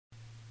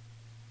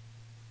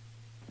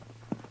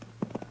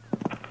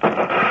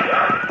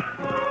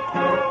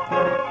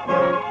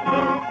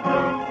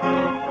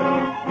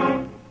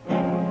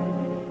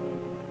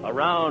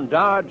town,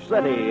 Dodge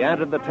City,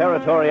 entered the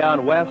territory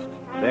on west,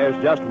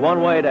 there's just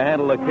one way to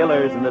handle the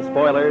killers and the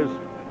spoilers,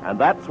 and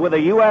that's with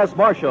a U.S.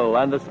 Marshal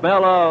and the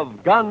smell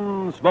of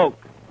Gunsmoke.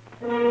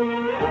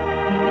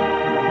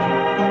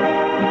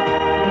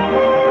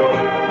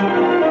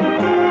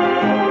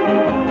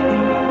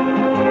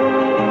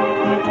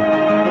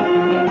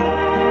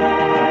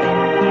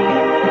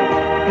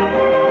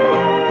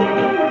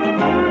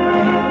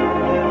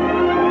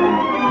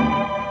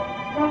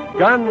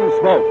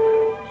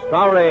 Gunsmoke,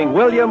 starring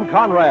William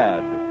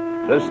Conrad.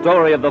 The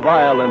story of the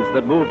violence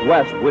that moved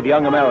west with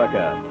young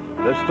America.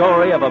 The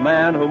story of a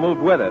man who moved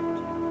with it.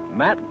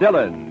 Matt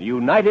Dillon,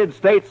 United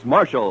States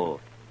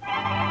Marshal.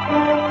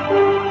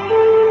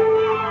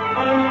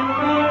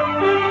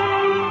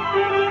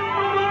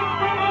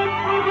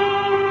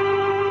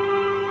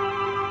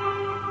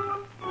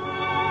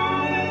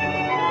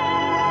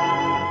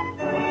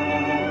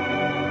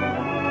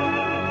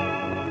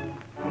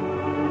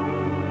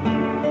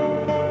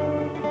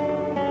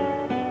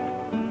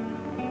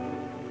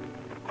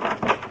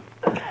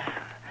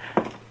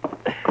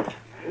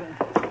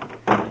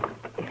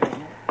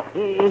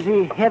 Is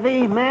he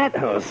heavy,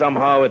 Matt? Oh,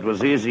 somehow it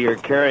was easier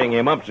carrying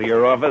him up to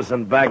your office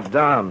and back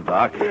down,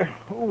 Doc.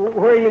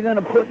 Where are you going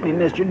to put me,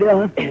 Mr.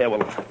 Dillon? Yeah,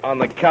 well, on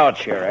the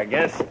couch here, I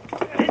guess.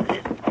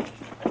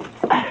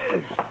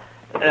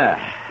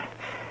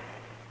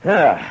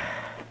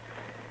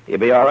 You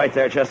be all right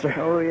there, Chester?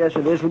 Oh, yes,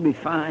 sir. This'll be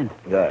fine.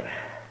 Good.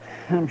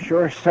 I'm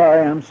sure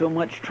sorry I'm so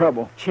much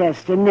trouble.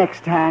 Chester,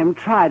 next time,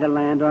 try to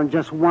land on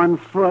just one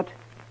foot.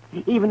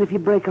 Even if you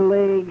break a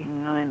leg.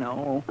 I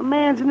know. A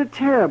man's in a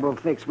terrible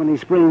fix when he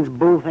sprains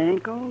both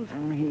ankles.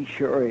 He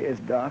sure is,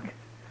 Doc.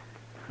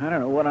 I don't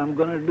know what I'm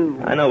going to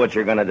do. I know what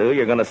you're going to do.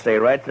 You're going to stay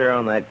right there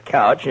on that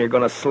couch, and you're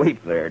going to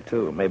sleep there,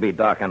 too. Maybe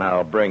Doc and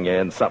I'll bring you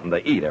in something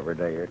to eat every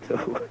day or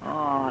two.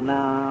 Oh,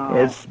 no.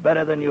 It's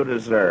better than you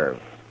deserve.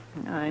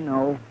 I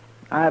know.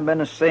 I've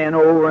been saying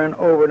over and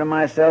over to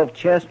myself,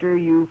 Chester,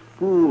 you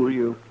fool,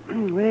 you.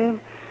 Well,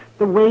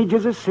 the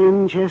wages of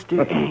sin,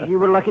 Chester. You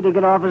were lucky to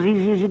get off as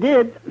easy as you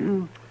did.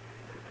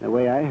 The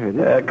way I heard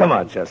it. Come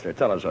on, Chester.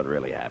 Tell us what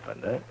really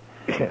happened,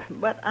 huh?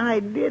 But I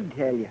did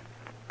tell you.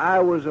 I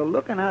was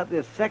looking out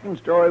this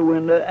second-story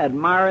window,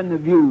 admiring the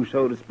view,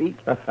 so to speak.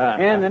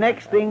 And the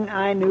next thing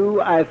I knew,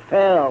 I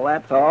fell.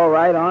 That's all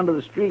right onto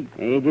the street.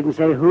 He didn't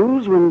say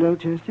whose window,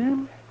 Chester.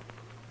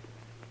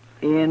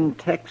 In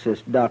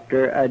Texas,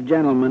 Doctor, a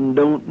gentleman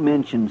don't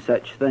mention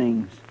such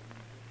things.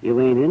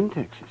 You ain't in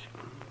Texas.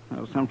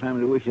 Well,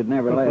 sometimes I wish I'd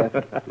never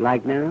left.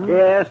 Like now?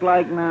 Yes,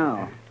 like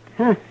now.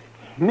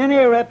 Many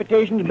a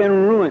reputation's been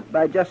ruined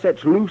by just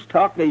such loose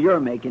talk that you're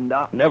making,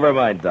 Doc. Never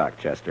mind Doc,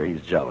 Chester. He's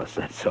jealous,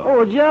 that's all.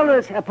 Oh,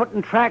 jealous?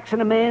 Putting tracks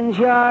in a man's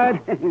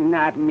yard?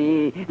 Not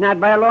me.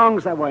 Not by a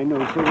long shot. Why, no,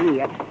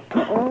 sirree.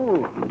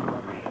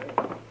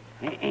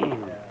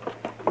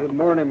 Good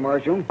morning,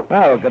 Marshal.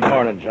 Well, good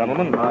morning,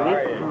 gentlemen.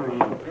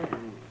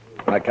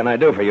 What can I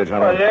do for you,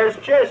 gentlemen? Oh, there's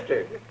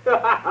Chester.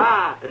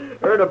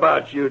 Heard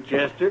about you,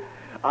 Chester.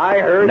 I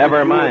heard...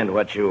 Never mind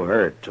what you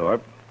heard,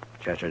 Torp.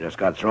 Chester just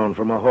got thrown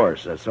from a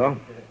horse, that's all.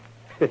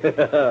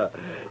 Yeah.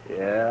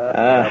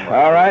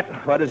 All right.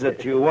 What is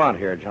it you want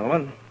here,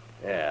 gentlemen?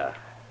 Yeah.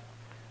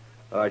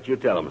 All right, you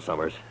tell him,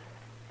 Summers.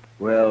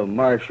 Well,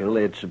 Marshal,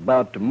 it's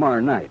about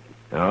tomorrow night.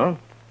 Oh?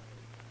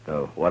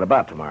 So what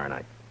about tomorrow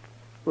night?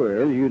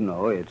 Well, you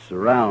know, it's the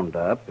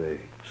roundup. The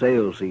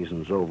sale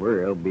season's over.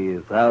 There'll be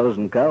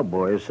 1,000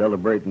 cowboys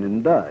celebrating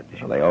in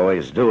Dodge. Well, they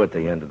always do at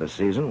the end of the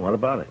season. What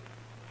about it?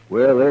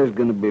 Well, there's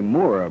going to be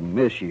more of them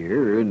this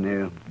year, and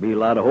there'll be a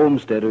lot of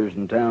homesteaders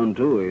in town,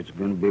 too. It's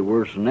going to be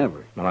worse than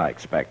ever. Well, I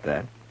expect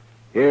that.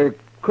 There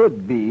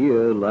could be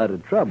a lot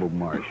of trouble,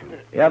 Marshal.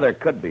 Yeah, there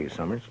could be,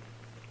 Summers.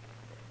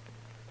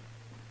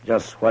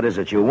 Just what is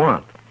it you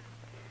want?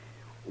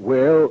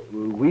 Well,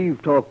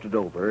 we've talked it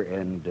over,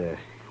 and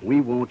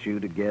we want you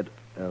to get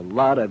a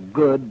lot of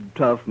good,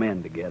 tough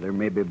men together,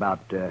 maybe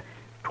about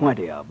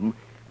 20 of them,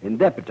 and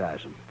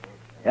deputize them.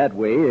 That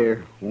way,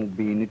 there won't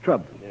be any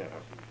trouble. Yeah.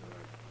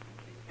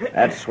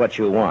 That's what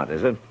you want,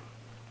 is it?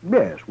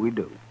 Yes, we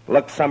do.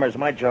 Look, Summers,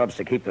 my job's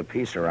to keep the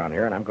peace around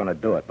here, and I'm going to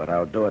do it, but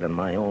I'll do it in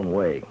my own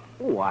way.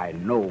 Oh, I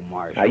know,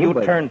 Marshal. Now, you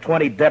but... turn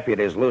 20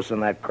 deputies loose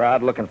in that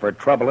crowd looking for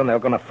trouble, and they're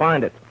going to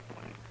find it.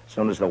 As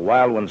soon as the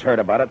wild ones heard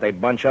about it,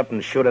 they'd bunch up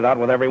and shoot it out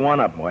with every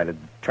one of them. Why, it'd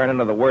turn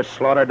into the worst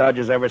slaughter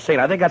Dodge's ever seen.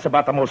 I think that's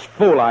about the most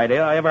fool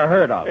idea I ever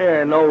heard of.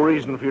 Yeah, no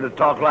reason for you to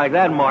talk like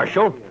that,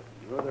 Marshal.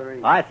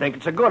 I think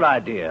it's a good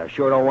idea. I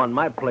sure don't want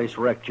my place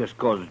wrecked just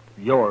 'cause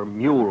you're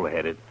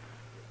mule-headed.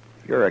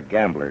 You're a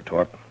gambler,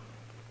 Torp.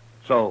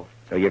 So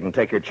you can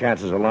take your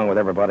chances along with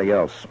everybody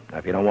else. Now,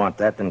 if you don't want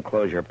that, then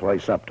close your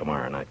place up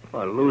tomorrow night.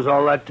 lose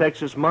all that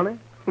Texas money?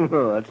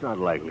 That's not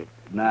likely.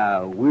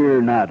 Now,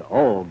 we're not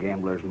all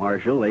gamblers,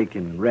 Marshal. They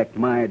can wreck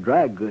my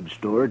dry goods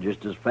store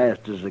just as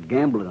fast as a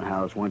gambling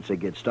house once they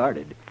get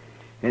started.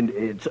 And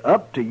it's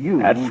up to you.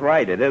 That's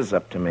right. It is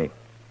up to me.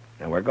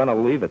 And we're going to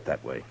leave it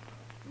that way.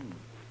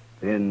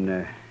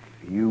 Then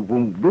you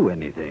won't do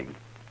anything.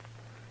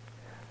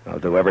 I'll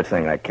do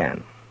everything I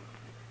can.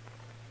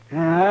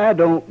 I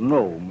don't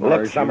know, Marshal.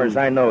 Look, Summers,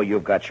 I know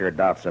you've got your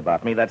doubts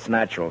about me. That's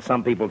natural.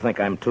 Some people think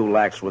I'm too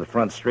lax with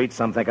Front Street.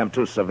 Some think I'm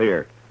too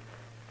severe.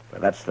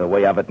 But that's the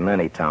way of it in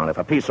any town. If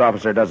a peace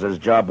officer does his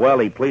job well,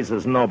 he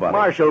pleases nobody.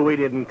 Marshal, we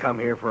didn't come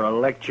here for a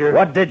lecture.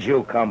 What did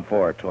you come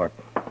for, Torp?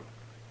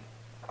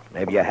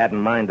 Maybe you had in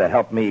mind to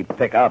help me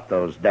pick out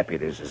those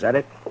deputies. Is that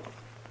it?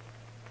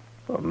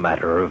 A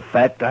matter of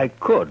fact, I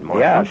could, Marshal.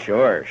 Yeah,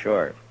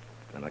 sure.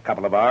 In a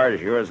couple of hours,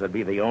 yours would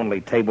be the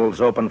only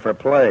tables open for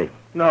play.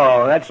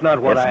 No, that's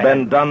not what It's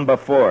been done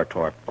before,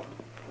 Torp.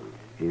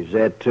 Is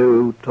that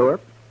too,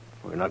 Torp?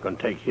 We're not going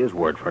to take his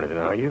word for anything,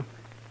 are you?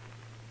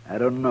 I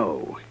don't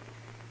know.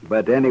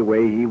 But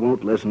anyway, he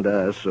won't listen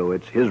to us, so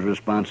it's his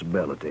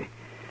responsibility.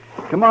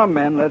 Come on,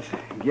 men, let's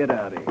get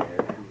out of here.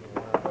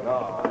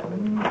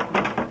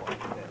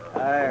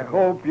 I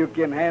hope you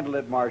can handle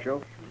it,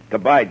 Marshal.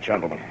 Goodbye,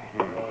 gentlemen.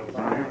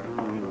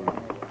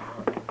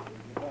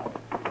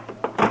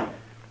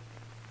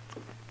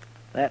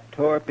 That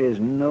Torp is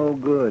no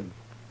good.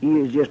 He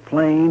is just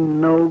plain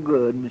no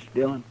good, Mr.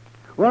 Dillon.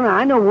 Well, now,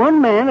 I know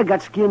one man that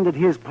got skinned at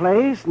his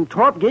place, and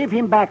Torp gave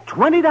him back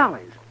 $20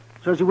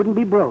 so as he wouldn't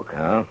be broke.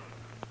 Oh?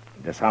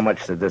 Just how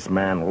much did this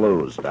man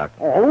lose, Doc?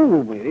 Oh,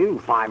 well,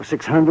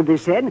 $500-600, they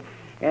said.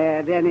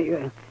 Then he...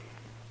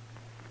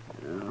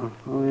 oh,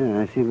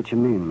 yeah, I see what you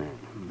mean, man.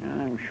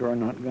 I'm sure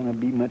not going to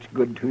be much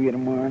good to you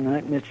tomorrow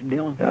night, Mr.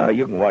 Dillon.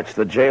 You can watch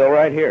the jail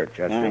right here,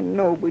 Chester. I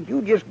know, but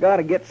you just got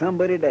to get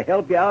somebody to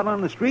help you out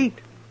on the street.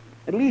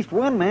 At least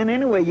one man,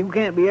 anyway. You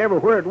can't be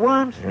everywhere at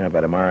once. Yeah,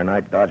 by tomorrow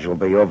night, Dodge will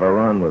be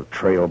overrun with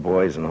trail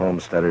boys and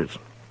homesteaders,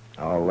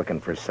 all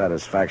looking for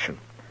satisfaction.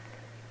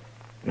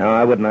 No,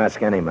 I wouldn't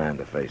ask any man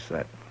to face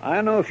that.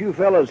 I know a few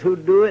fellows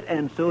who'd do it,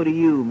 and so do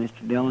you,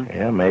 Mr. Dillon.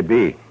 Yeah,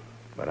 maybe,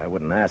 but I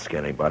wouldn't ask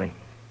anybody.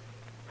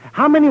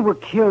 How many were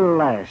killed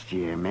last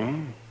year,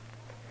 man?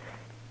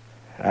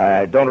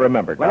 I don't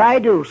remember, Doc. Well, I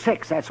do.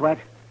 6, that's what.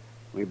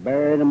 We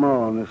buried them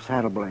all in the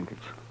saddle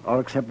blankets, all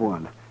except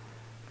one.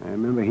 I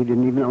remember he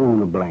didn't even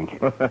own a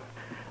blanket.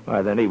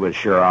 Why, then he was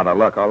sure out of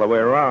luck all the way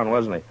around,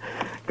 wasn't he?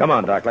 Come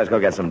on, Doc, let's go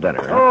get some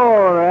dinner. Huh?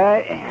 All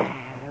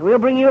right. We'll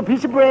bring you a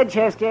piece of bread,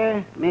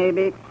 Chester.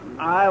 Maybe.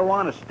 I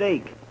want a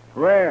steak.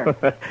 Rare.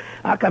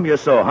 How come you're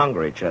so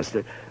hungry,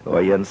 Chester?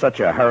 Were you in such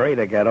a hurry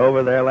to get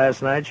over there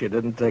last night you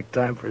didn't take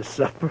time for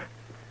supper?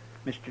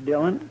 Mr.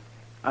 Dillon,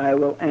 I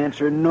will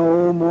answer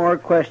no more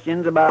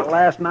questions about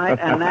last night,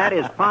 and that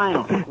is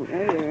final.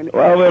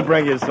 Well, we'll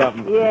bring you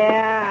something.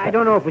 Yeah, I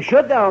don't know if we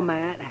should, though,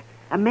 Matt.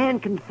 A man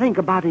can think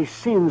about his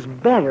sins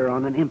better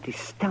on an empty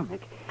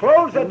stomach.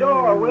 Close the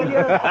door, will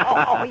you?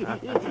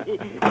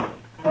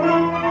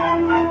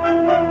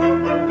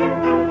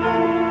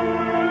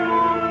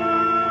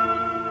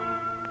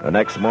 The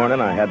next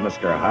morning, I had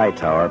Mr.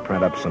 Hightower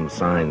print up some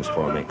signs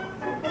for me,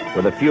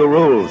 with a few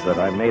rules that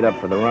I made up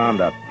for the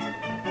roundup.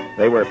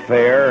 They were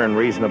fair and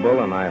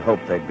reasonable, and I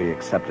hoped they'd be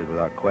accepted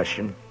without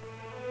question.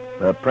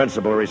 The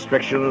principal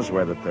restrictions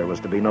were that there was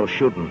to be no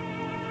shooting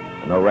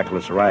and no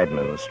reckless riding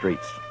in the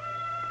streets.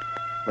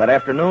 That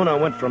afternoon, I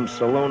went from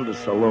saloon to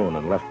saloon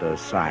and left a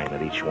sign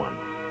at each one.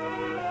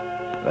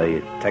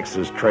 The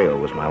Texas Trail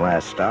was my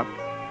last stop,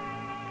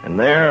 and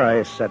there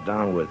I sat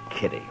down with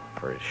Kitty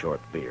for a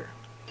short beer.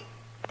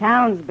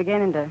 Town's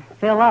beginning to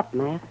fill up,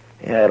 Matt.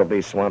 Yeah, it'll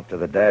be swamped to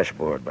the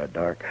dashboard by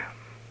dark.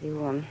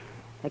 You,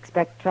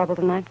 expect trouble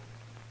tonight?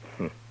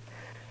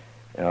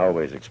 I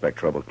always expect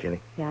trouble, Kitty.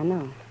 Yeah, I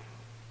know.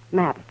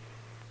 Matt,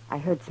 I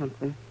heard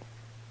something.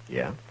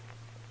 Yeah?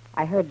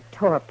 I heard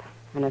Torp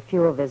and a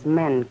few of his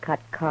men cut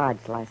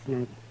cards last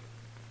night.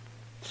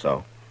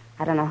 So?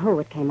 I don't know who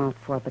it came out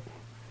for, but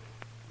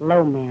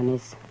Low Man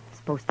is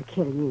supposed to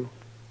kill you.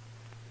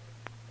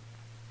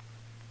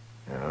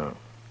 Oh.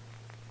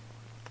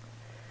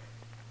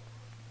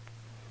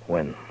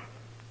 When?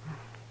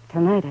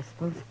 Tonight, I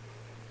suppose.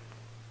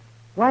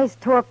 Why's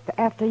Torp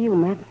after you,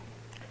 Matt?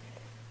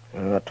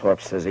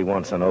 Torp says he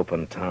wants an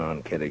open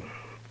town, Kitty.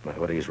 But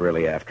what he's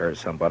really after is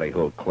somebody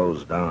who'll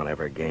close down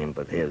every game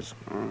but his.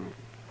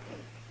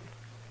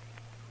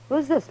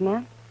 Who's this,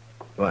 Matt?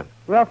 What?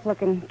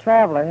 Rough-looking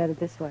traveler headed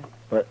this way.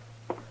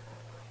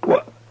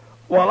 What?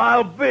 Well,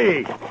 I'll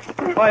be.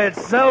 Why,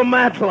 it's Zell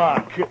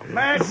Matlock.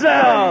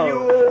 Zell!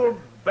 You old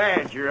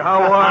badger.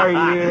 How are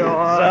you?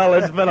 Zell,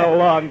 it's been a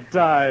long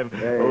time.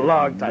 Hey, A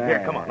long time. Here,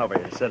 man. come on over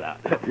here. Sit down.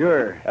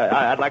 Sure.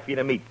 I'd like for you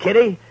to meet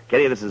Kitty.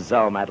 Kitty, this is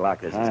Zell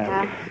Matlock. This is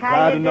Kitty.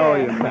 How you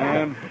doing?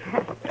 ma'am.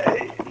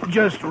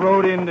 Just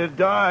rode into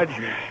Dodge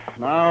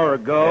an hour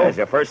ago. Yeah, it's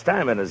your first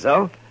time in it,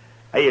 Zell.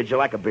 Hey, would you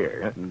like a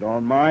beer? Huh?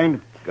 Don't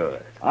mind.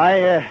 Good.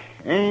 I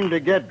aimed to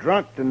get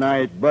drunk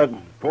tonight, but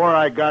before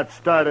I got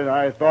started,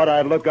 I thought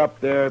I'd look up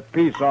the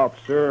peace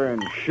officer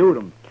and shoot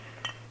him.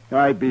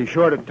 I'd be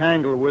sure to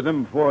tangle with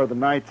him before the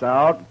night's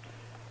out.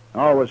 I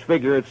always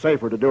figure it's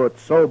safer to do it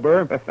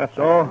sober.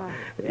 So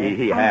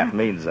He half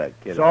means that,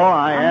 Kitty. so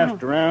I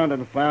asked around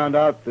and found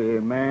out the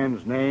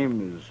man's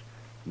name is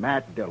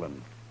Matt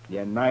Dillon,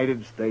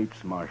 United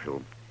States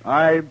Marshal.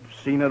 I've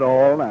seen it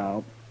all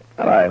now.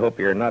 Well, I hope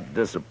you're not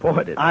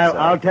disappointed.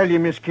 I'll tell you,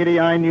 Miss Kitty,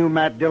 I knew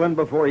Matt Dillon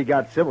before he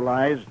got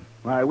civilized.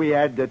 Why, we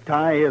had to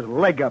tie his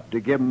leg up to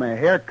give him a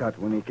haircut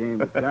when he came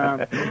to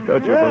town.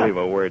 Don't you believe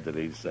a word that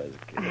he says,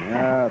 kid.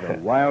 Yeah, the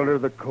wilder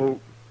the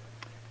colt,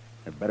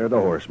 The better the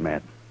horse,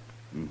 Matt.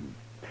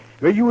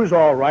 But you was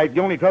all right.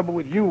 The only trouble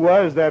with you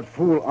was that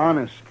fool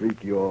honest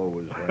streak you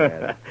always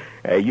had.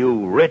 Are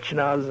you rich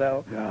now,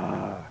 Zell?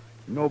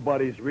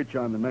 Nobody's rich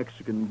on the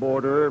Mexican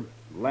border.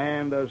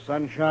 Land of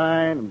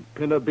sunshine and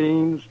pinto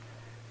beans.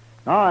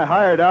 I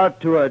hired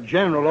out to a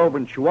general over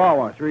in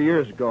Chihuahua 3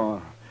 years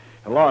ago.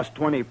 I lost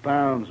 20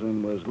 pounds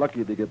and was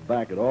lucky to get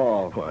back at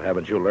all. Well,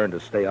 haven't you learned to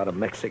stay out of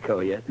Mexico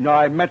yet? No,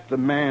 I met the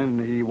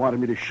man he wanted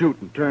me to shoot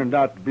and turned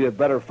out to be a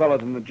better fellow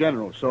than the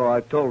general. So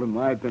I told him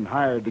I'd been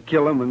hired to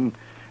kill him and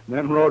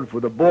then rode for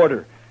the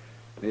border.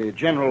 The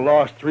general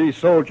lost 3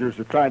 soldiers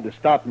who tried to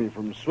stop me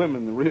from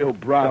swimming the Rio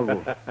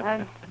Bravo.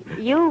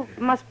 You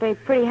must be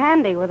pretty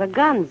handy with a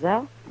gun,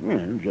 Zell.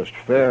 Yeah, just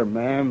fair,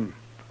 ma'am.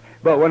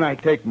 But when I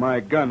take my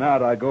gun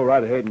out, I go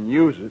right ahead and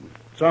use it.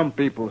 Some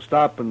people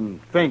stop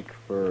and think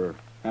for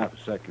half a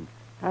second.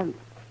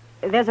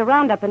 There's a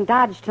roundup in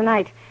Dodge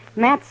tonight.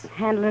 Matt's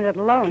handling it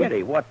alone.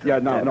 Kitty, what? Yeah,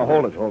 no,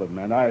 hold it,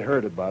 man. I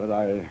heard about it.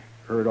 I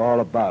heard all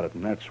about it,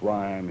 and that's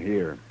why I'm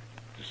here.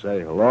 To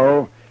say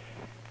hello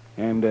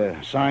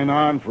and sign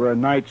on for a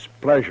night's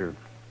pleasure.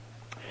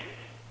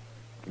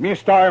 Give me a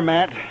star,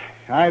 Matt.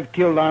 I've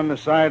killed on the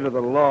side of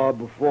the law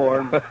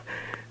before.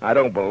 I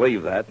don't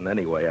believe that, and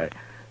anyway,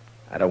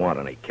 I don't want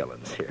any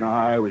killings here. No,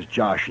 I was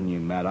joshing you,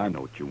 Matt. I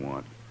know what you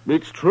want.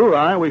 It's true.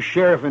 I was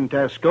sheriff in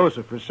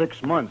Tascosa for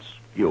 6 months.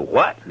 You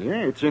what?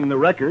 Yeah, it's in the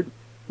record.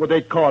 Well,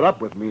 they caught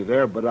up with me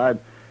there, but I'd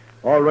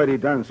already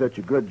done such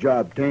a good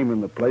job taming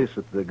the place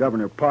that the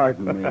governor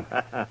pardoned me.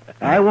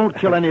 I won't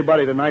kill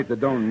anybody tonight that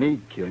don't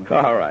need killing.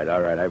 All right,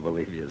 I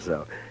believe you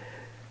so.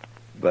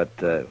 But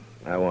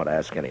I won't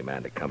ask any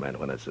man to come in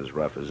when it's as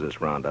rough as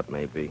this roundup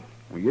may be.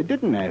 Well, you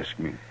didn't ask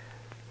me.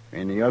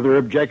 Any other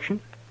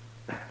objection?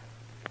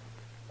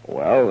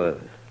 Well,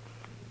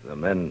 the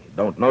men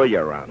don't know you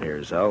around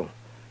here, Zell.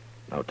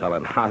 No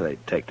telling how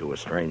they'd take to a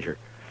stranger.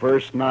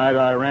 First night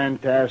I ran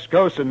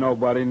Tascosa,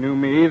 nobody knew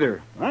me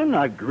either. I'm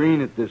not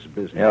green at this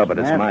business. Yeah, but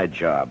it's man. my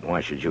job.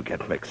 Why should you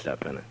get mixed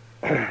up in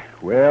it?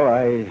 Well,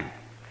 I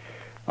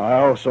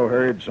also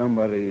heard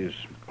somebody's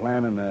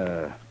planning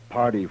a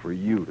party for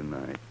you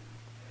tonight.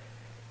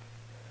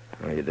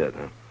 Oh, you did,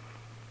 huh?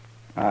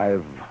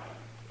 I've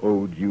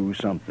owed you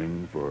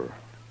something for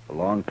a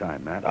long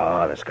time, Matt.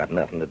 Oh, that's got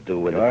nothing to do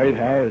with Yeah, it. it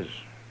has.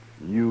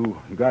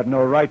 You got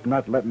no right to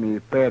not let me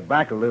pay it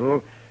back a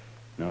little.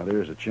 Now,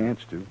 there's a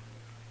chance to.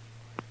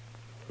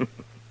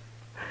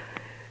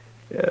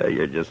 Yeah,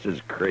 you're just as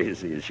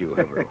crazy as you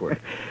ever were.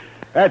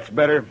 That's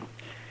better.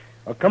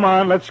 Well, come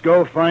on, let's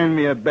go find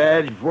me a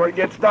badge before it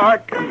gets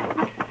dark.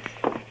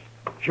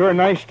 Sure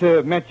nice to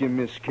have met you,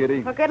 Miss Kitty.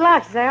 Well, good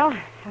luck, Zell.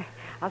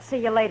 I'll see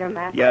you later,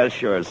 Matt. Yeah,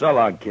 sure. So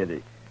long,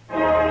 Kitty.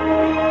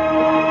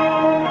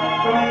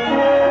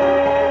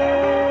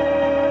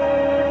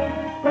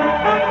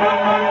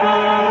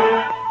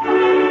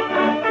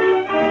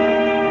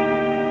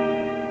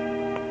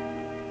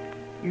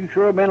 You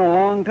sure been a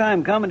long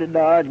time coming to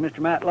Dodge, Mr.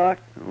 Matlock.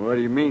 What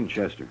do you mean,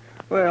 Chester?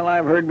 Well,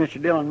 I've heard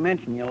Mr. Dillon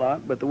mention you a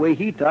lot, but the way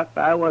he talked,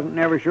 I wasn't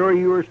never sure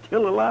you were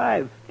still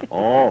alive.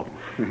 Oh.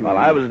 Well,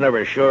 I was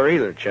never sure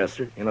either,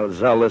 Chester. You know,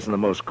 Zell isn't the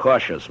most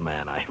cautious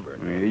man I ever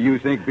knew. You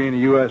think being a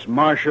U.S.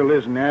 Marshal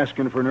isn't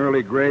asking for an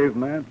early grave,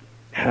 Matt?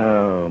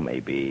 Oh,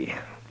 maybe.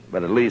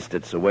 But at least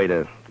it's a way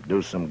to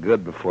do some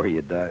good before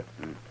you die.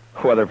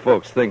 Whether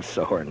folks think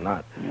so or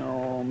not. You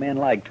know, men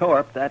like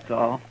Torp, that's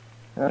all.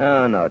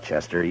 Oh, no,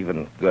 Chester.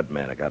 Even good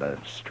men have got a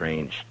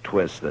strange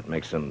twist that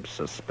makes them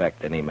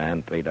suspect any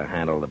man paid to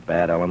handle the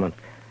bad element.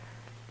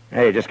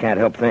 Hey, you just can't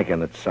help thinking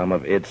that some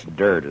of its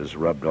dirt is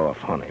rubbed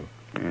off on him.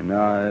 And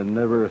I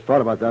never thought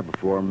about that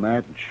before,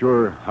 Matt.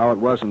 Sure how it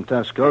was in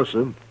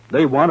Tascosa.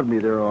 They wanted me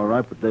there all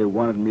right, but they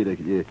wanted me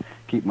to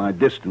keep my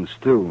distance,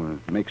 too.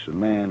 It makes a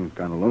man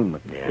kind of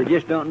lonely. They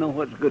just don't know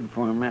what's good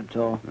for him, that's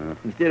all.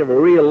 Instead of a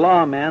real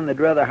lawman, they'd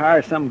rather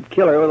hire some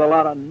killer with a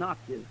lot of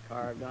notches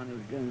carved on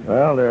his gun.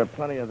 Well, there are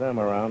plenty of them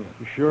around.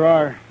 You sure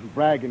are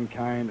bragging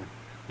kind.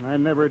 I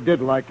never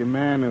did like a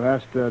man who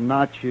has to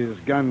notch his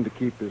gun to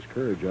keep his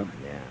courage up.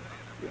 Yeah.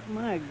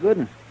 My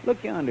goodness,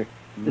 look yonder.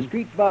 The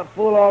street's about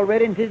full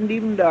already and it isn't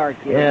even dark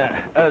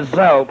yet. Yeah.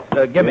 Zell,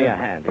 give me a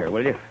hand here,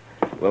 will you?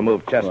 We'll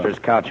move Chester's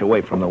couch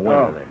away from the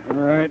window there. All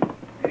right.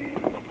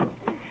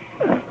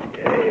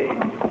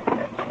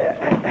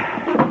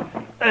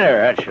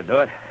 There, that should do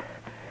it.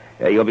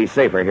 Yeah, you'll be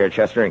safer here,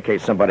 Chester, in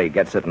case somebody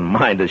gets it in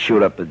mind to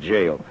shoot up the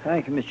jail.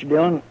 Thank you, Mr.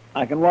 Dillon.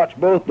 I can watch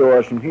both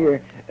doors from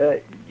here.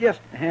 Just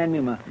hand me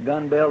my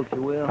gun belt, if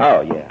you will.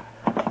 Oh, yeah.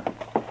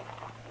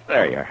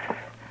 There you are.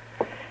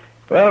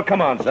 Well,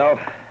 come on, Zell.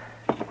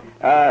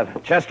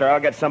 Chester, I'll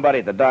get somebody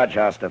at the Dodge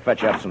House to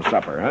fetch you up some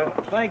supper, huh?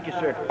 Thank you,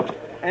 sir.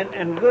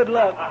 And good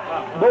luck,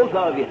 both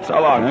of you. So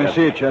long, I Chester.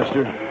 see you,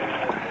 Chester.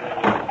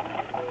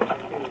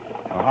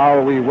 Well, how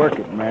will we work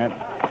it, Matt?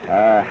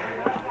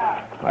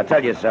 I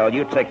tell you, Zell,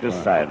 you take this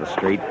side of the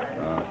street.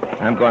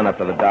 I'm going up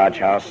to the Dodge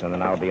House, and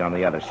then I'll be on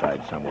the other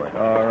side somewhere.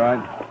 All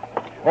right.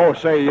 Oh,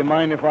 say, you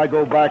mind if I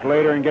go back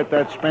later and get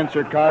that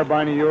Spencer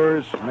carbine of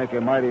yours? Make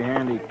a mighty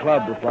handy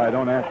club if I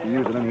don't have to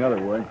use it any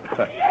other way.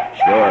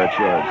 Sure,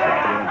 Sal.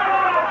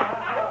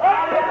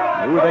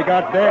 Who they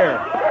got there?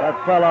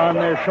 That fella on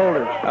their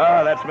shoulders.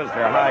 Oh, that's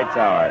Mr.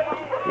 Hightower.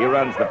 He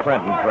runs the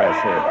printing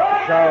press here.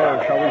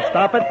 Shall we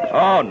stop it?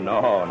 Oh,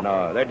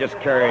 no. They're just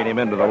carrying him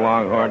into the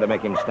Longhorn to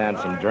make him stand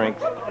some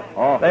drinks.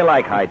 Oh. They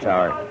like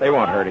Hightower. They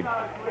won't hurt him.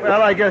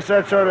 Well, I guess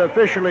that sort of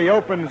officially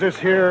opens this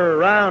here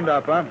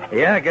roundup, huh?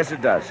 Yeah, I guess it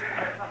does.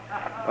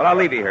 Well, I'll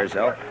leave you here,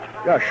 Zell.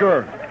 Yeah,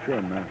 sure.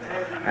 Sure, man.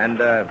 And,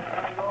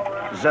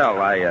 Zell,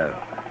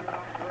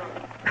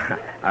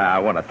 I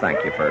want to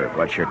thank you for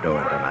what you're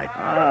doing tonight.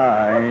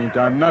 I ain't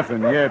done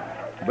nothing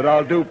yet, but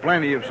I'll do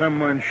plenty if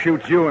someone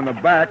shoots you in the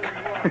back.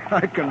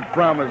 I can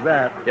promise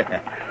that.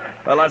 Yeah.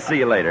 Well, I'll see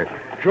you later.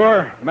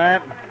 Sure,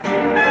 Matt.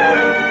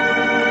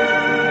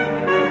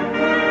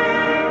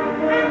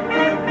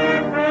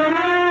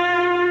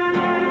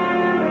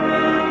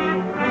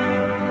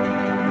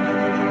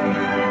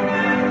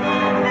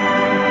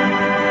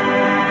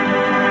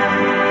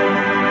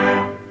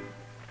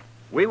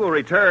 We will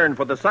return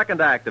for the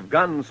second act of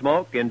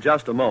Gunsmoke in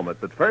just a moment.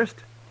 But first,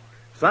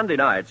 Sunday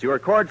nights, you are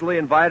cordially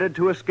invited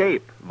to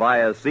Escape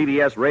via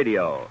CBS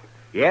Radio.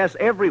 Yes,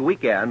 every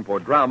weekend for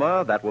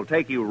drama that will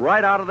take you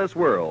right out of this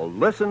world.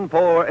 Listen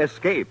for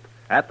Escape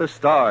at the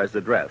Star's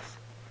address.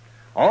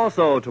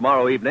 Also,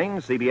 tomorrow evening,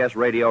 CBS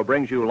Radio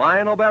brings you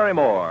Lionel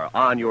Barrymore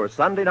on your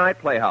Sunday night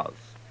playhouse.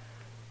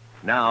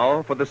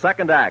 Now, for the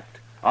second act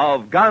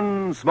of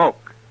Gunsmoke.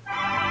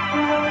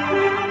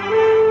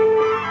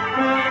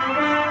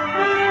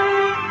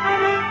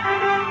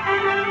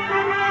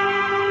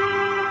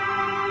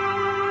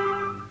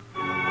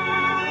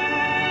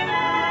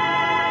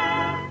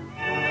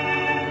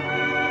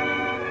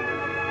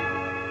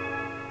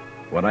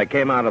 When I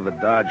came out of the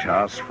Dodge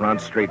House,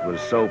 Front Street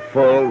was so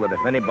full that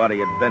if anybody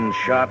had been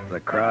shot, the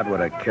crowd would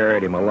have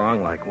carried him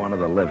along like one of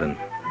the living.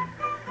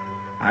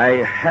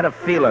 I had a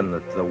feeling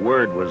that the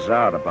word was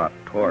out about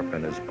Torp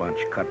and his bunch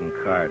cutting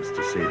cards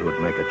to see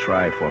who'd make a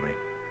try for me,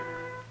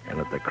 and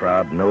that the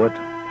crowd knew it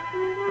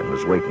and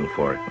was waiting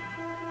for it.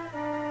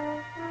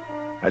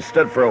 I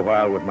stood for a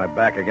while with my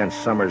back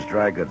against Summers'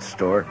 dry goods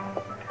store.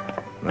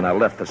 Then I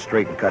left the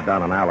street and cut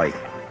down an alley,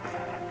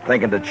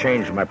 thinking to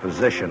change my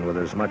position with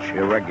as much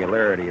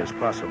irregularity as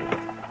possible.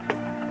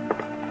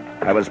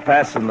 I was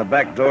passing the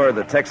back door of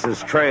the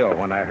Texas Trail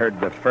when I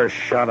heard the first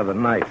shot of the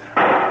night.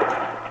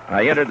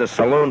 I entered the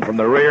saloon from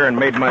the rear and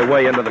made my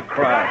way into the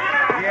crowd.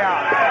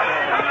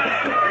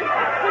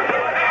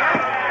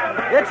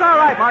 It's all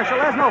right, Marshal.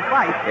 There's no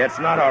fight. It's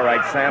not all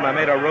right, Sam. I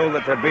made a rule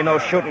that there'd be no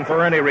shooting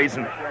for any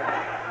reason.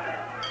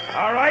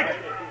 All right.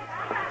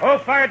 Who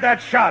fired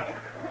that shot?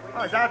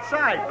 Oh, it's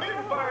outside.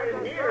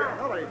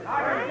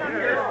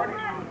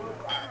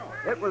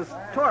 It was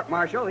Torp,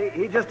 Marshal.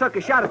 He just took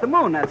a shot at the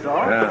moon, that's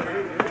all.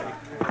 Yeah.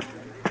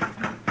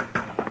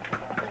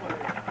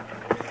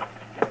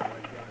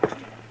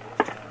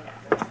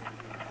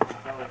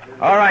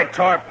 All right,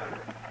 Torp.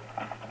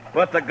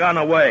 Put the gun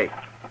away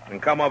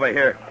and come over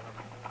here.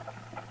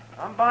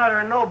 I'm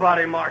bothering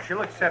nobody,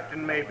 Marshal,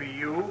 excepting maybe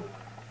you.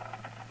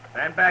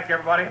 Stand back,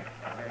 everybody.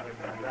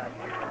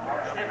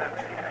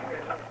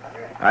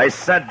 I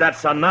said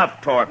that's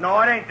enough, Torp. No,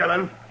 it ain't,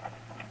 Dillon.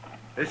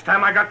 This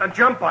time I got the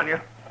jump on you.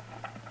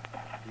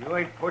 You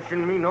ain't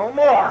pushing me no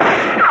more.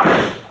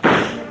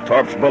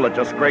 Torp's bullet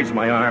just grazed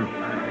my arm.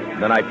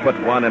 Then I put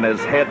one in his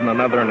head and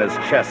another in his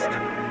chest.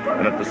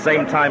 And at the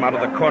same time, out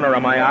of the corner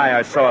of my eye,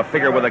 I saw a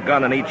figure with a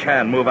gun in each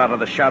hand move out of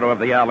the shadow of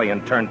the alley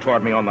and turn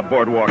toward me on the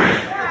boardwalk.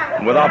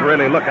 And without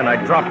really looking,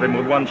 I dropped him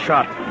with one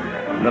shot.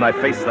 And then I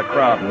faced the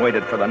crowd and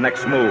waited for the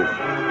next move.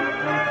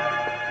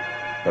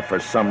 But for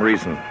some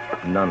reason,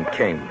 none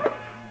came.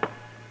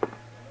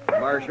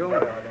 Marshal,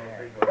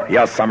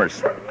 Yes,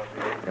 Summers.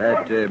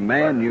 that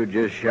man you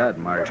just shot,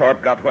 Marshal.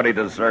 Torp got what he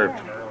deserved.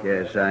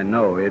 Yes, I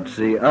know. It's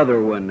the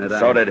other one that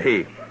So did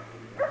he.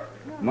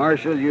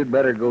 Marshal, you'd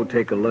better go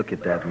take a look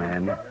at that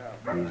man.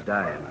 He's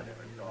dying.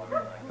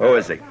 Who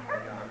is he?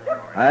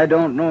 I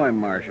don't know him,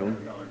 Marshal,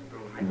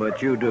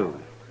 but you do.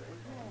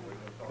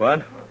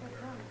 What?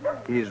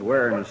 He's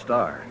wearing a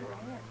star.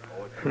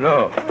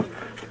 No.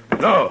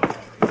 No.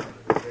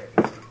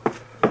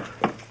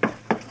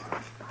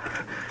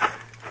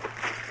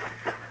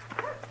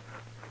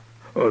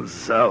 Oh,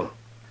 Zell.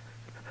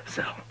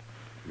 Zell.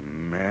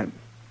 Matt,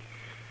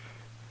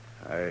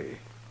 I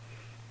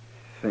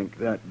think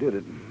that did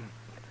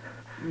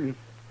it.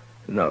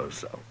 No,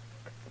 Zell.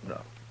 No.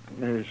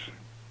 It's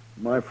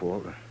my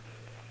fault.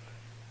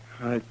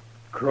 I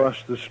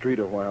crossed the street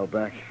a while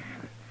back.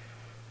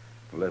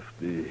 Left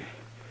the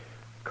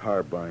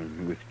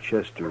carbine with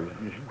Chester.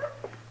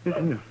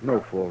 It's no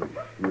fault of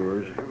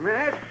yours.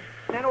 Matt?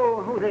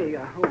 Who they?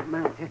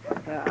 Matt.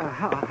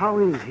 How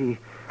is he?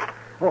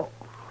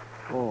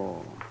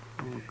 Oh,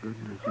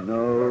 goodness.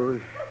 No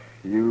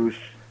use,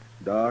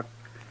 Doc.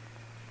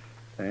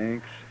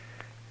 Thanks.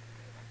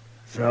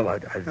 Zell, I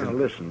Now, think...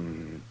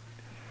 listen.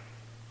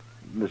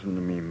 Listen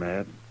to me,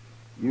 Matt.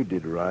 You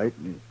did right.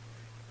 The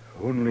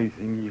only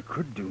thing you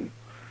could do.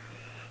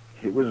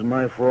 It was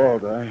my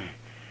fault. I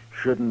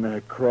shouldn't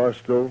have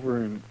crossed over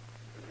and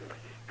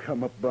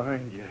come up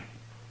behind you.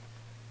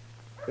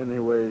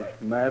 Anyway,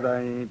 Matt, I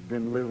ain't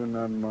been living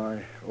on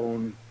my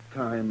own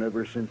time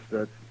ever since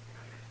that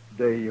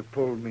day you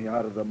pulled me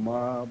out of the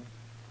mob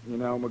in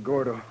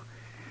Alamogordo.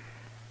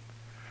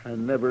 I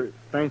never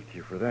thanked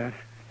you for that.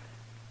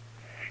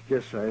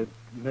 Guess I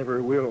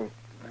never will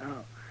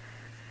now.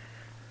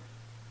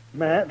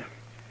 Matt,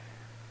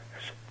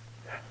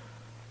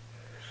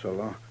 so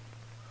long.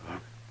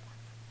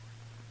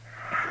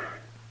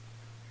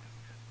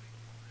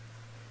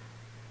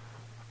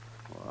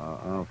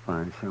 I'll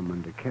find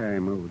someone to carry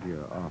him over to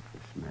your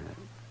office, Matt.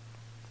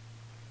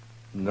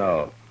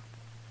 No.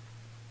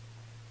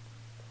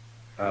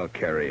 I'll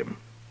carry him.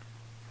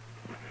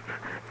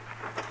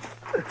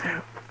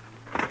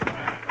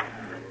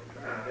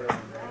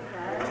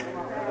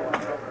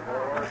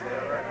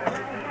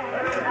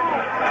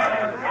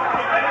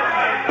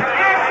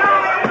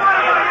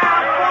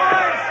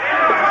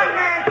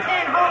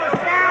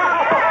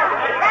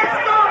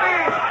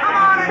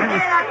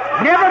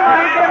 Never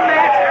mind them,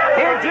 Matt.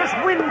 They're just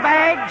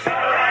windbags.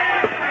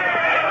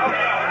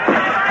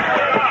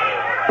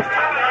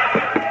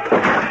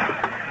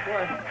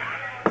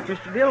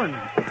 Mr. Dillon,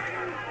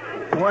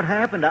 what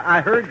happened?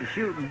 I heard the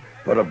shooting.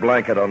 Put a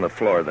blanket on the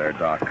floor there,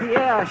 Doc.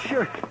 Yeah,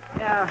 sure.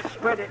 Yeah,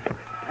 spread it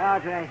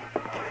out right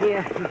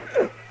here.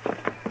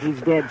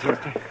 He's dead,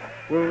 Chester.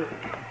 Well,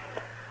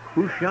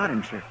 who shot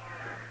him, sir?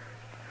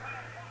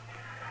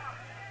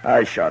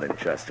 I shot him,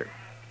 Chester.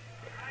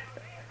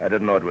 I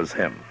didn't know it was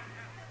him.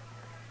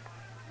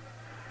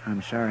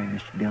 I'm sorry,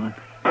 Mr. Dillon.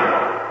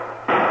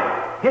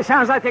 It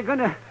sounds like they're going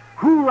to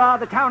hoorah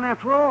the town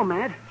after all,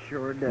 Matt.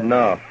 Sure does.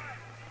 No,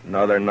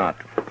 they're not.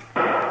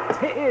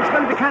 It's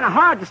going to be kind of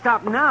hard to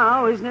stop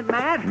now, isn't it,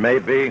 Matt?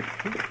 Maybe.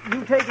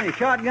 You taking a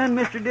shotgun,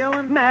 Mr.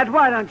 Dillon? Matt,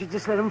 why don't you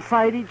just let them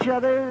fight each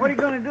other? What are you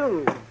going to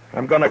do?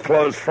 I'm going to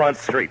close Front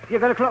Street. You're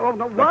going to close... Oh,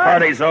 no, The what?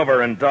 party's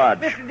over in Dodge.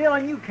 Mr.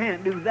 Dillon, you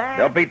can't do that.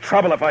 There'll be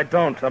trouble if I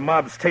don't. The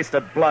mob's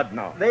tasted blood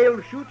now.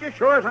 They'll shoot you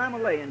sure as I'm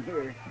a-laying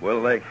here.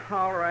 Will they?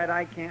 All right,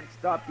 I can't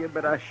stop you,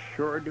 but I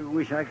sure do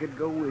wish I could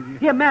go with you.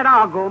 Yeah, Matt,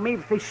 I'll go.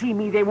 Maybe if they see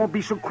me, they won't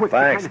be so quick.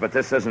 Thanks, but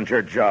this isn't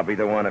your job,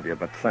 either one of you,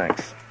 but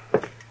thanks.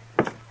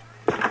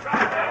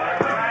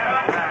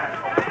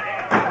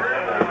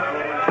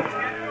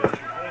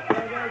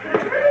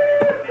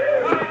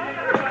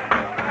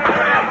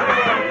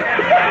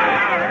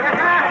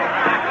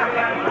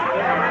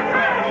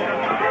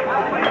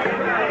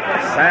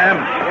 Sam,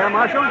 Yeah,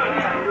 Marshal?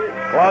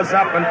 close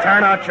up and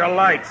turn out your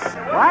lights.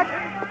 What?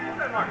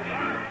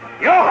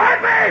 You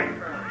heard me!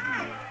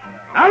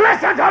 Now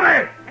listen to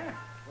me!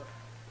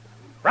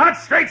 Front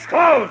Street's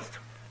closed.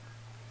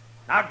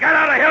 Now get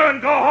out of here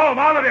and go home,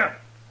 all of you.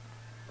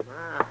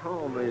 My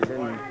home is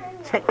in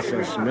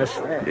Texas,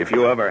 mister. If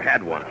you ever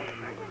had one.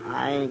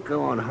 I ain't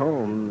going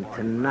home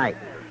tonight.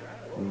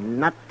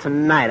 Not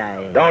tonight,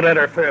 I ain't. Don't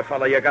interfere,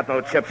 fella. You got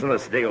no chips in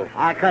this deal.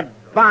 I could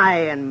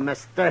buy in,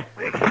 mister.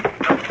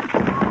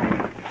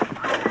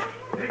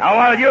 Now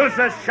I'll use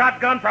this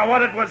shotgun for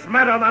what it was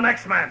meant on the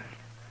next man.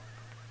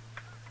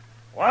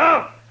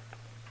 Well?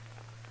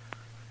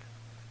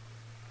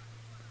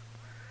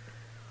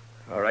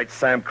 All right,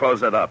 Sam,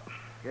 close it up.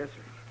 Yes,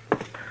 sir.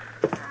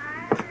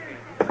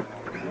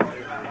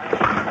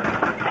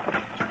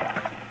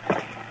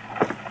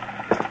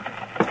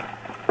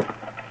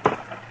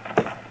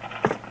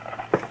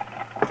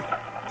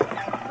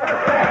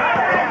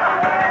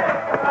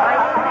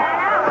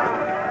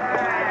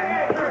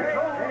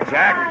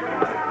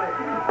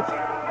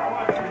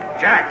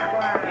 Jack,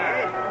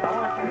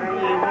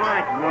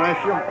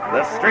 Marshal.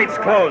 the street's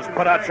closed.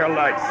 Put out your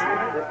lights.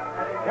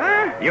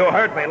 Huh? You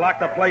heard me. Lock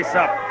the place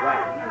up.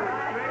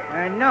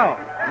 No,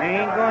 I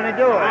ain't going to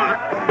do it.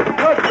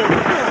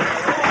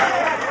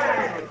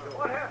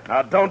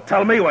 Now, don't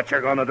tell me what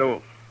you're going to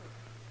do.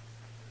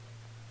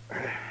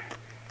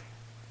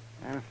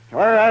 All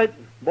right,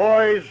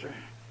 boys.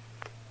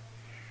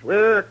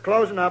 We're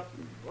closing up.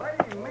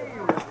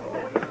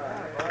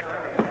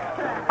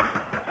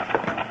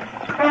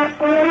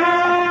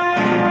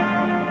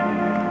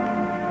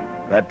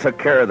 That took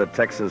care of the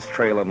Texas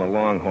Trail and the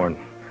Longhorn.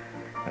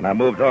 And I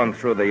moved on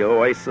through the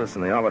Oasis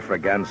and the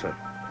Olifraganza,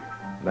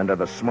 then to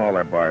the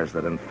smaller bars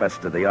that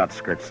infested the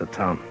outskirts of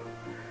town.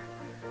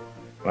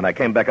 When I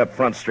came back up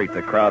Front Street,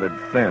 the crowd had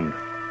thinned,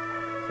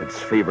 its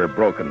fever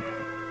broken.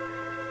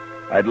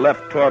 I'd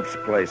left Torp's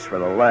place for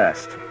the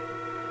last,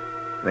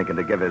 thinking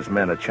to give his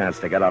men a chance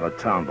to get out of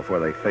town before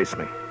they faced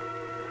me.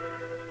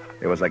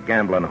 There was a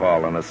gambling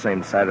hall on the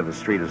same side of the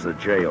street as the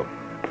jail.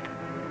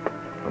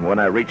 And when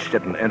I reached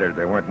it and entered,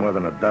 there weren't more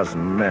than a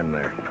dozen men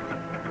there.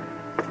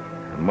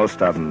 And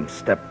most of them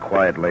stepped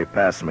quietly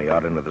past me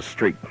out into the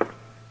street.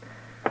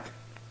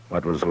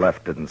 What was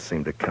left didn't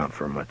seem to count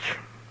for much.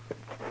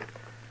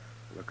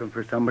 Looking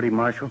for somebody,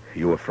 Marshal?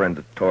 You a friend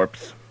of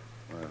Torp's?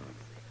 Well,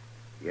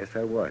 yes,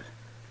 I was.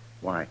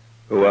 Why?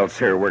 Who else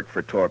here worked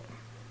for Torp?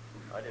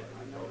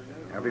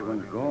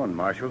 Everyone's gone,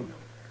 Marshal.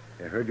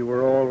 They heard you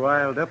were all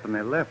riled up and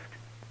they left.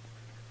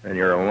 And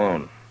you're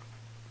alone.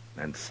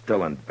 And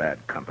still in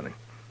bad company.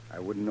 I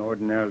wouldn't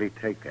ordinarily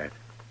take that.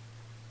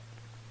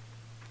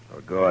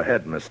 Well, go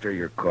ahead, mister.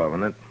 You're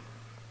calling it.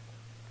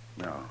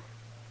 No.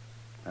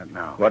 Not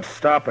now. What's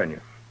stopping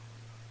you?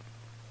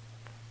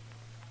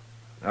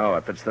 Oh,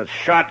 if it's the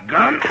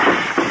shotgun.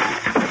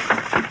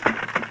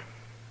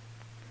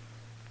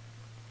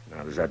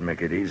 Now, does that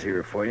make it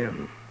easier for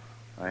you?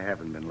 I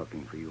haven't been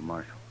looking for you,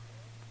 Marshal.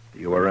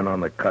 You were in on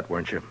the cut,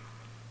 weren't you?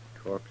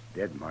 Torp's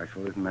dead,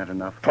 Marshal. Isn't that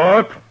enough?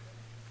 Torp!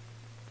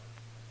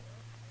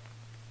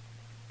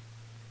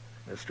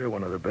 Mister,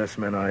 one of the best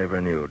men I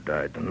ever knew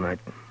died tonight.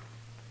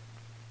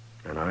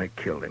 And I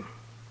killed him.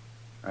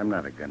 I'm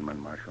not a gunman,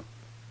 Marshal.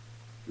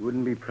 You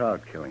wouldn't be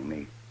proud killing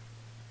me.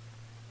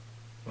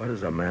 What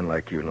does a man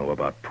like you know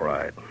about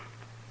pride?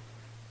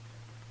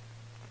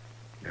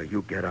 Now,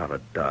 you get out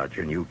of Dodge,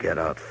 and you get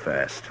out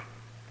fast.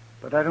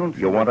 But I don't...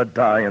 You want to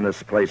die in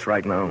this place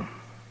right now?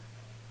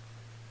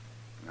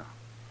 No.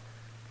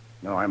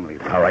 No, I'm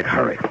leaving. All right,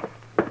 hurry.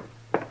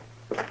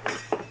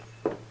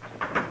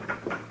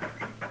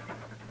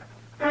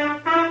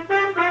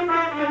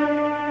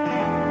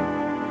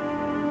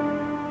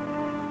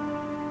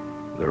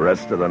 The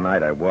rest of the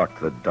night, I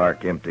walked the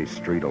dark, empty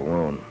street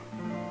alone.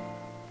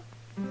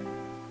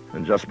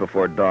 And just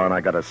before dawn,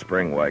 I got a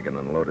spring wagon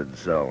and loaded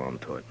Zell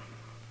onto it.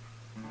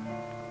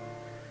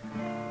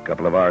 A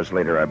couple of hours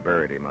later, I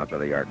buried him out by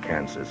the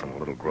Arkansas in a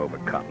little grove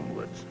of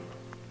cottonwoods.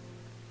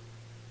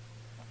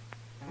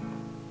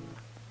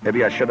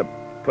 Maybe I should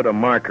have put a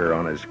marker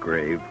on his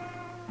grave,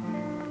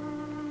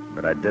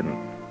 but I didn't.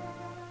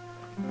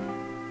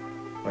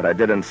 What I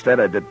did instead,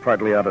 I did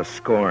partly out of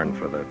scorn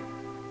for the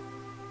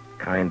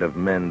kind of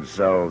men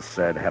Zell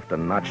said have to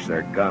notch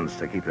their guns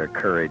to keep their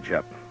courage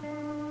up.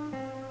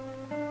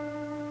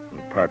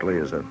 And partly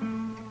as a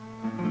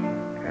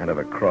kind of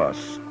a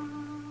cross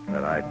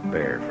that I'd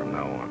bear from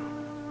now on.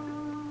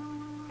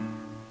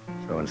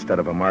 So instead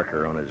of a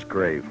marker on his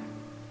grave,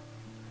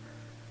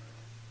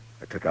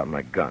 I took out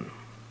my gun.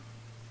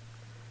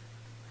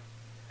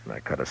 And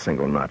I cut a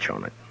single notch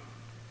on it.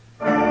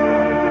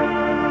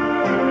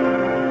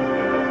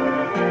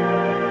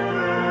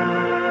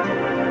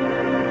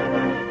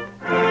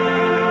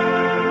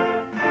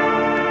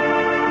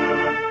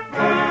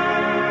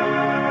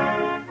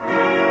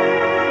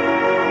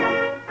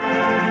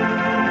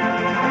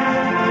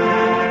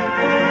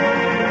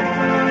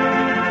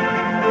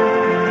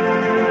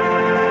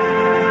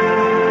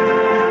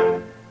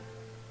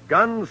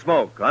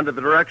 Gunsmoke, under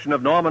the direction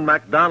of Norman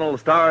MacDonald,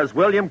 stars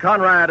William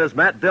Conrad as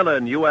Matt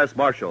Dillon, U.S.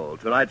 Marshal.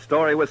 Tonight's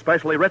story was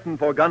specially written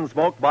for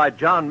Gunsmoke by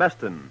John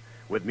Meston,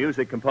 with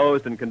music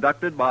composed and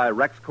conducted by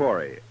Rex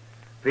Corey.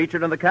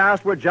 Featured in the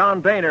cast were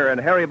John Boehner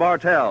and Harry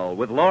Bartell,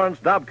 with Lawrence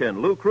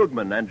Dobkin, Lou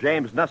Krugman, and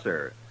James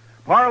Nusser.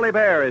 Parley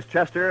Bear is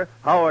Chester,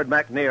 Howard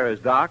McNear is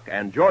Doc,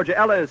 and Georgia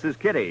Ellis is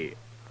Kitty.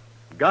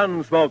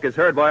 Gunsmoke is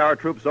heard by our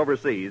troops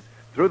overseas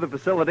through the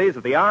facilities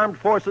of the Armed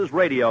Forces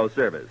Radio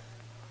Service.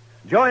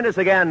 Join us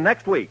again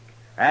next week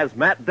as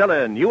Matt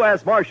Dillon,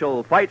 U.S.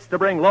 Marshal, fights to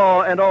bring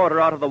law and order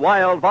out of the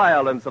wild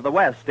violence of the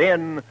West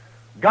in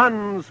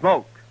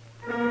Gunsmoke.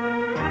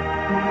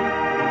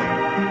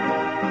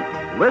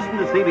 Listen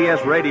to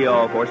CBS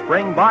Radio for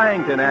Spring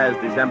Byington as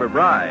December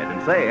Bride.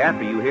 And say,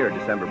 after you hear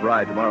December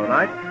Bride tomorrow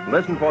night,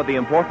 listen for the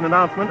important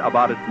announcement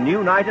about its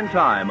new night and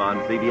time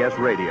on CBS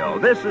Radio.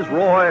 This is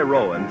Roy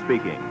Rowan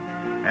speaking.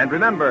 And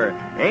remember,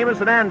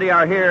 Amos and Andy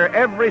are here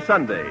every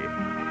Sunday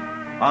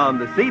on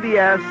the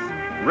CBS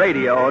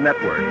Radio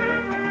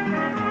Network.